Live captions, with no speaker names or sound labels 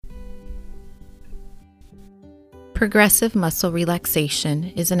Progressive muscle relaxation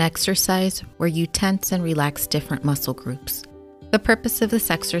is an exercise where you tense and relax different muscle groups. The purpose of this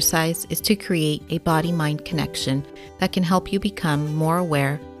exercise is to create a body-mind connection that can help you become more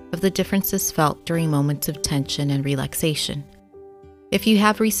aware of the differences felt during moments of tension and relaxation. If you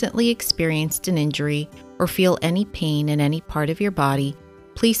have recently experienced an injury or feel any pain in any part of your body,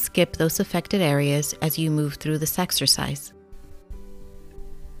 please skip those affected areas as you move through this exercise.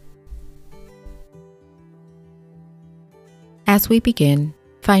 As we begin,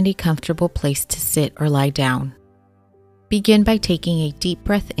 find a comfortable place to sit or lie down. Begin by taking a deep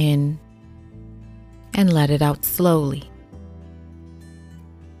breath in and let it out slowly.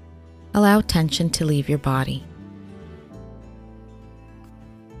 Allow tension to leave your body.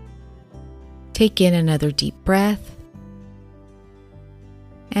 Take in another deep breath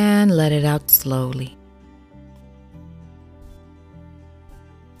and let it out slowly.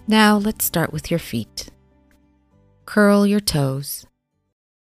 Now let's start with your feet. Curl your toes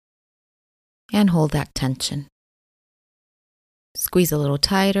and hold that tension. Squeeze a little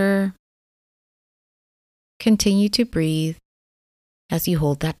tighter. Continue to breathe as you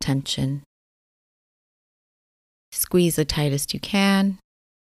hold that tension. Squeeze the tightest you can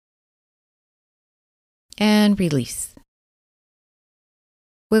and release.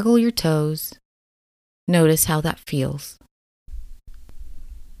 Wiggle your toes. Notice how that feels.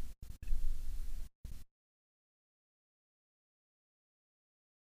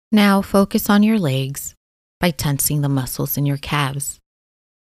 Now focus on your legs by tensing the muscles in your calves.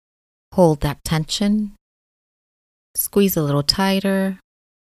 Hold that tension. Squeeze a little tighter.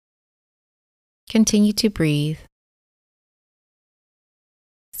 Continue to breathe.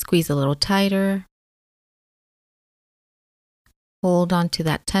 Squeeze a little tighter. Hold on to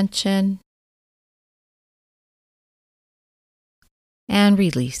that tension. And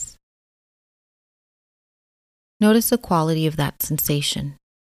release. Notice the quality of that sensation.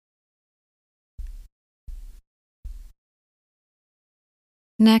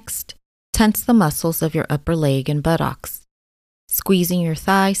 Next, tense the muscles of your upper leg and buttocks. Squeezing your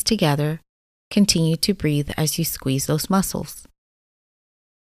thighs together, continue to breathe as you squeeze those muscles.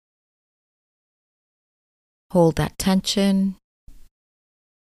 Hold that tension.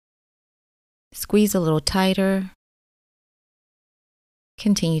 Squeeze a little tighter.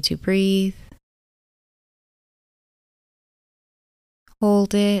 Continue to breathe.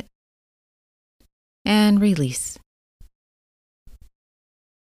 Hold it and release.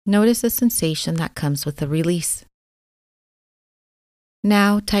 Notice the sensation that comes with the release.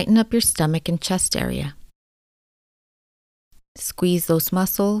 Now tighten up your stomach and chest area. Squeeze those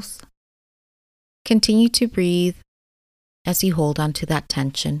muscles. Continue to breathe as you hold on to that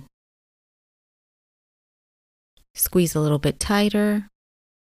tension. Squeeze a little bit tighter.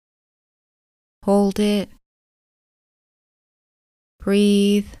 Hold it.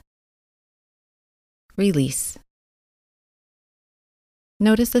 Breathe. Release.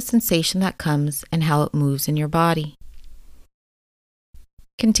 Notice the sensation that comes and how it moves in your body.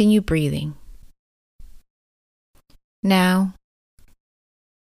 Continue breathing. Now,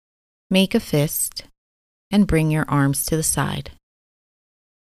 make a fist and bring your arms to the side.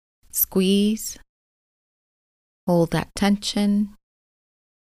 Squeeze. Hold that tension.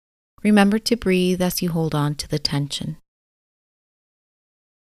 Remember to breathe as you hold on to the tension.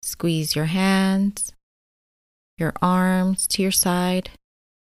 Squeeze your hands, your arms to your side.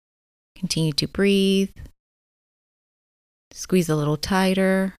 Continue to breathe. Squeeze a little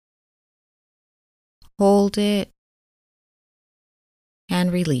tighter. Hold it.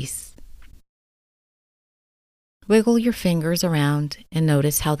 And release. Wiggle your fingers around and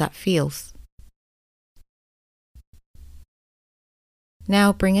notice how that feels.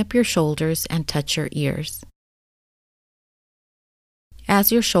 Now bring up your shoulders and touch your ears.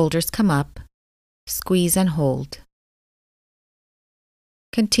 As your shoulders come up, squeeze and hold.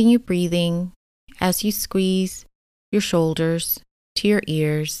 Continue breathing as you squeeze your shoulders to your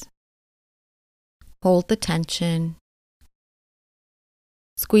ears. Hold the tension.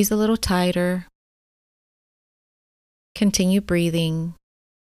 Squeeze a little tighter. Continue breathing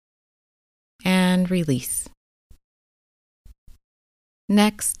and release.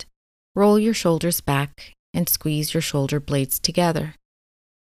 Next, roll your shoulders back and squeeze your shoulder blades together.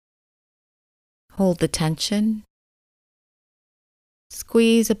 Hold the tension.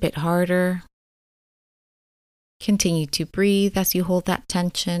 Squeeze a bit harder. Continue to breathe as you hold that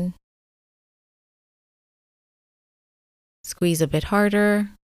tension. Squeeze a bit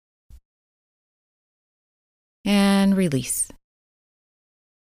harder. And release.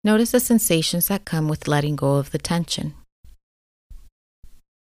 Notice the sensations that come with letting go of the tension.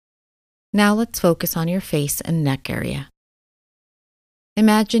 Now let's focus on your face and neck area.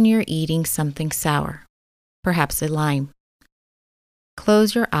 Imagine you're eating something sour, perhaps a lime.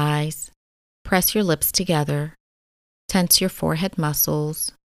 Close your eyes, press your lips together, tense your forehead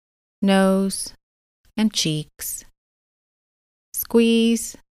muscles, nose, and cheeks.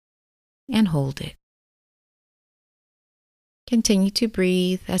 Squeeze and hold it. Continue to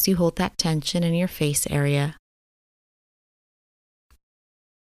breathe as you hold that tension in your face area.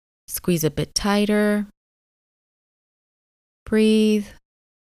 Squeeze a bit tighter. Breathe.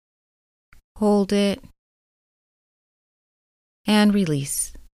 Hold it. And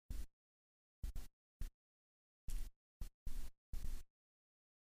release.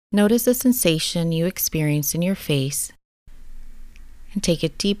 Notice the sensation you experience in your face and take a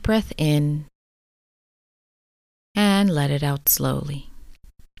deep breath in and let it out slowly.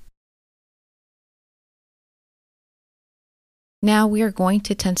 Now we are going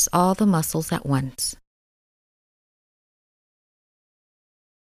to tense all the muscles at once.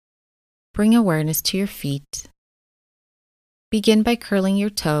 Bring awareness to your feet. Begin by curling your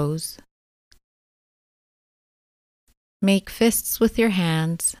toes. Make fists with your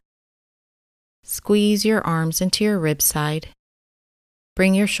hands. Squeeze your arms into your rib side.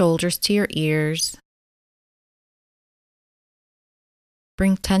 Bring your shoulders to your ears.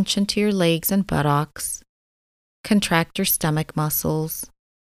 Bring tension to your legs and buttocks. Contract your stomach muscles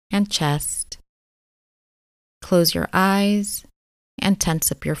and chest. Close your eyes and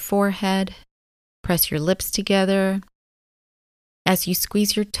tense up your forehead. Press your lips together. As you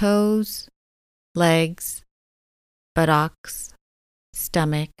squeeze your toes, legs, buttocks,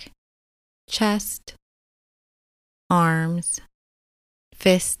 stomach, chest, arms,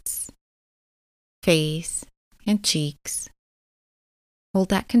 fists, face, and cheeks. Hold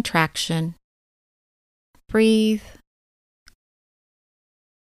that contraction. Breathe.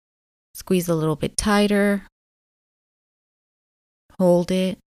 Squeeze a little bit tighter. Hold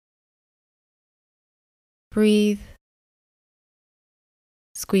it. Breathe.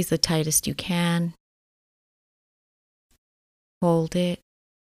 Squeeze the tightest you can. Hold it.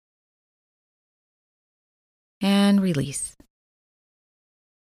 And release.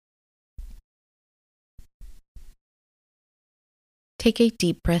 Take a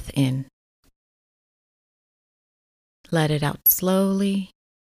deep breath in. Let it out slowly.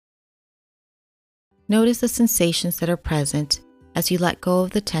 Notice the sensations that are present as you let go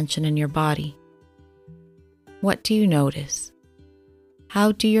of the tension in your body. What do you notice?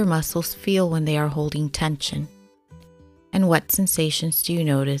 How do your muscles feel when they are holding tension? And what sensations do you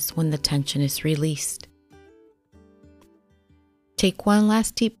notice when the tension is released? Take one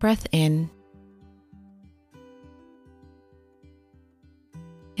last deep breath in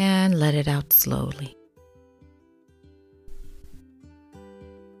and let it out slowly.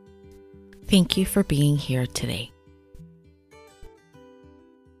 Thank you for being here today.